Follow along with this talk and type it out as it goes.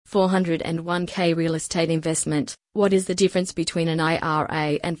401k real estate investment. What is the difference between an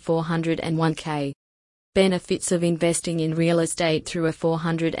IRA and 401k? Benefits of investing in real estate through a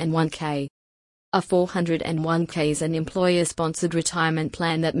 401k. A 401k is an employer-sponsored retirement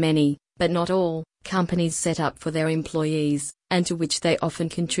plan that many, but not all, companies set up for their employees, and to which they often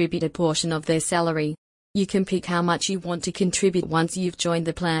contribute a portion of their salary. You can pick how much you want to contribute once you've joined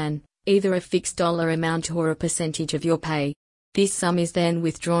the plan, either a fixed dollar amount or a percentage of your pay. This sum is then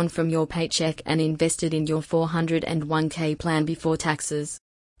withdrawn from your paycheck and invested in your 401k plan before taxes.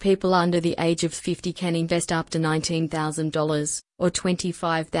 People under the age of 50 can invest up to $19,000, or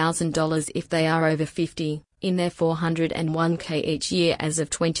 $25,000 if they are over 50, in their 401k each year as of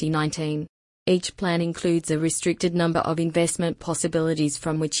 2019. Each plan includes a restricted number of investment possibilities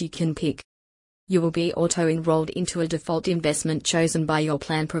from which you can pick. You will be auto-enrolled into a default investment chosen by your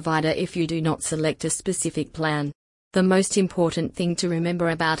plan provider if you do not select a specific plan. The most important thing to remember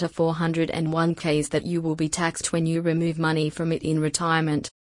about a 401k is that you will be taxed when you remove money from it in retirement.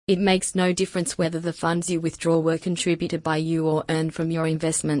 It makes no difference whether the funds you withdraw were contributed by you or earned from your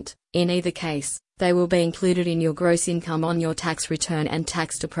investment. In either case, they will be included in your gross income on your tax return and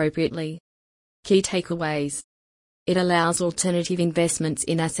taxed appropriately. Key takeaways. It allows alternative investments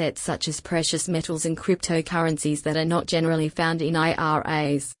in assets such as precious metals and cryptocurrencies that are not generally found in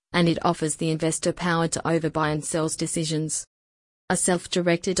IRAs, and it offers the investor power to overbuy and sell decisions. A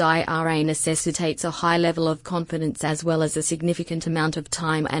self-directed IRA necessitates a high level of confidence as well as a significant amount of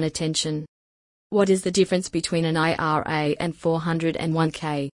time and attention. What is the difference between an IRA and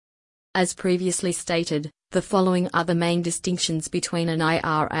 401k? As previously stated, the following are the main distinctions between an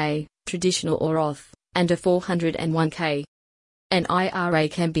IRA, traditional or Roth, and a 401k. An IRA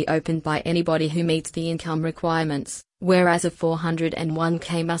can be opened by anybody who meets the income requirements, whereas a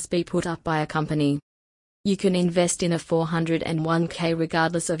 401k must be put up by a company. You can invest in a 401k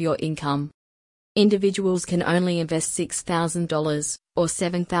regardless of your income. Individuals can only invest $6,000, or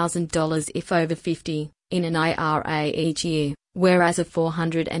 $7,000 if over 50, in an IRA each year, whereas a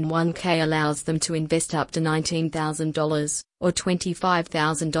 401k allows them to invest up to $19,000, or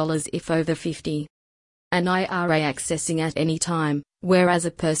 $25,000 if over 50. An IRA accessing at any time, whereas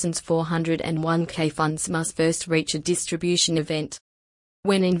a person's 401k funds must first reach a distribution event.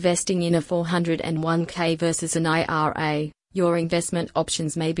 When investing in a 401k versus an IRA, your investment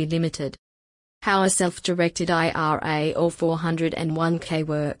options may be limited. How a self-directed IRA or 401k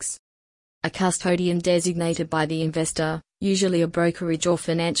works. A custodian designated by the investor, usually a brokerage or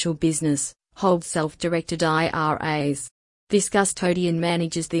financial business, holds self-directed IRAs. This custodian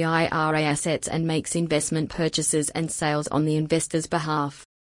manages the IRA assets and makes investment purchases and sales on the investor's behalf.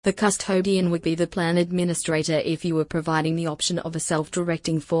 The custodian would be the plan administrator if you were providing the option of a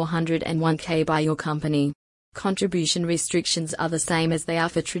self-directing 401k by your company. Contribution restrictions are the same as they are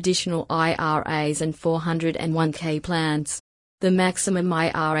for traditional IRAs and 401k plans. The maximum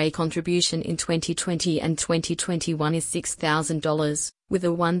IRA contribution in 2020 and 2021 is $6,000, with a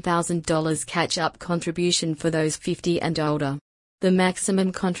 $1,000 catch-up contribution for those 50 and older. The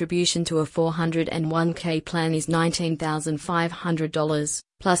maximum contribution to a 401k plan is $19,500,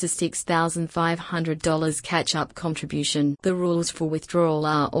 plus a $6,500 catch-up contribution. The rules for withdrawal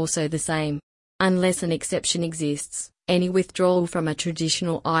are also the same. Unless an exception exists, any withdrawal from a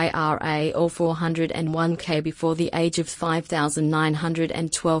traditional IRA or 401k before the age of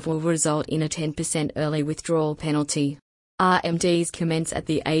 5,912 will result in a 10% early withdrawal penalty. RMDs commence at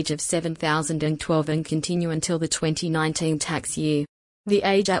the age of 7,012 and continue until the 2019 tax year. The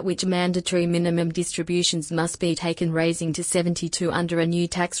age at which mandatory minimum distributions must be taken raising to 72 under a new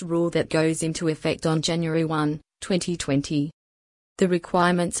tax rule that goes into effect on January 1, 2020. The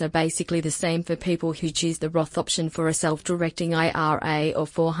requirements are basically the same for people who choose the Roth option for a self-directing IRA or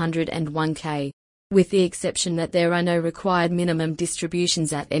 401k, with the exception that there are no required minimum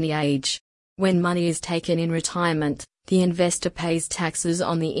distributions at any age. When money is taken in retirement, the investor pays taxes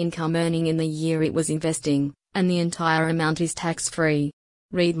on the income earning in the year it was investing, and the entire amount is tax-free.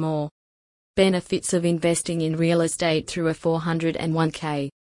 Read more. Benefits of investing in real estate through a 401k.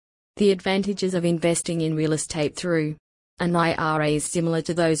 The advantages of investing in real estate through an IRA is similar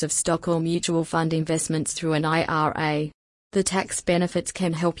to those of stock or mutual fund investments through an IRA. The tax benefits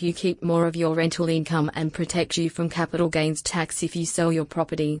can help you keep more of your rental income and protect you from capital gains tax if you sell your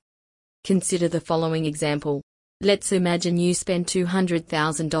property. Consider the following example. Let's imagine you spend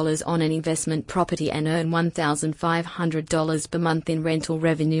 $200,000 on an investment property and earn $1,500 per month in rental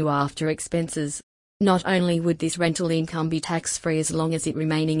revenue after expenses. Not only would this rental income be tax-free as long as it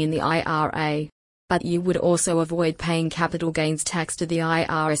remaining in the IRA, but you would also avoid paying capital gains tax to the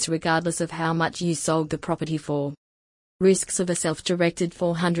IRS regardless of how much you sold the property for. Risks of a self-directed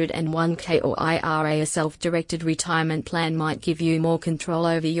 401k or IRA. A self-directed retirement plan might give you more control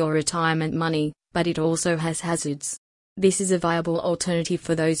over your retirement money, but it also has hazards. This is a viable alternative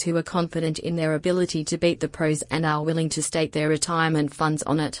for those who are confident in their ability to beat the pros and are willing to stake their retirement funds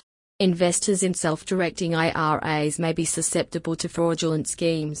on it. Investors in self-directing IRAs may be susceptible to fraudulent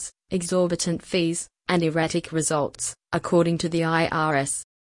schemes, exorbitant fees, and erratic results, according to the IRS.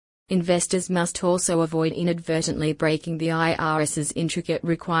 Investors must also avoid inadvertently breaking the IRS's intricate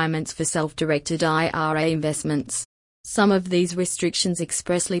requirements for self-directed IRA investments. Some of these restrictions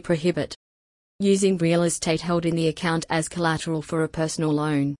expressly prohibit using real estate held in the account as collateral for a personal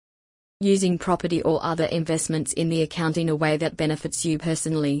loan, using property or other investments in the account in a way that benefits you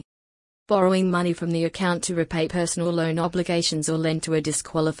personally, borrowing money from the account to repay personal loan obligations or lend to a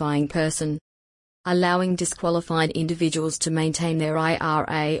disqualifying person, allowing disqualified individuals to maintain their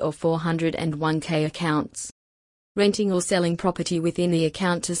IRA or 401k accounts, renting or selling property within the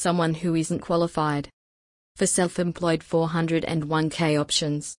account to someone who isn't qualified. For self-employed 401k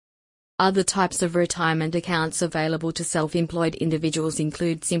options. Other types of retirement accounts available to self-employed individuals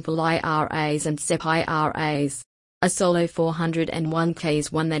include simple IRAs and SEP IRAs. A solo 401k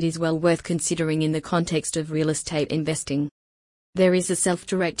is one that is well worth considering in the context of real estate investing. There is a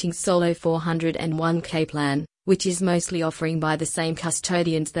self-directing solo 401k plan, which is mostly offering by the same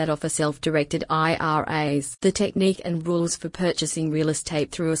custodians that offer self-directed IRAs. The technique and rules for purchasing real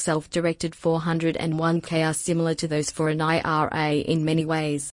estate through a self-directed 401k are similar to those for an IRA in many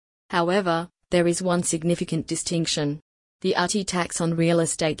ways. However, there is one significant distinction. The UTI tax on real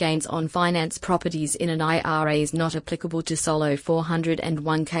estate gains on finance properties in an IRA is not applicable to solo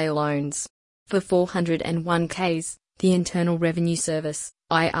 401k loans. For 401ks, the Internal Revenue Service,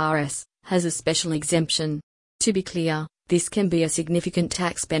 IRS, has a special exemption. To be clear, this can be a significant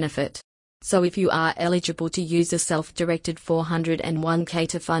tax benefit. So if you are eligible to use a self-directed 401k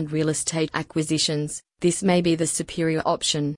to fund real estate acquisitions, this may be the superior option.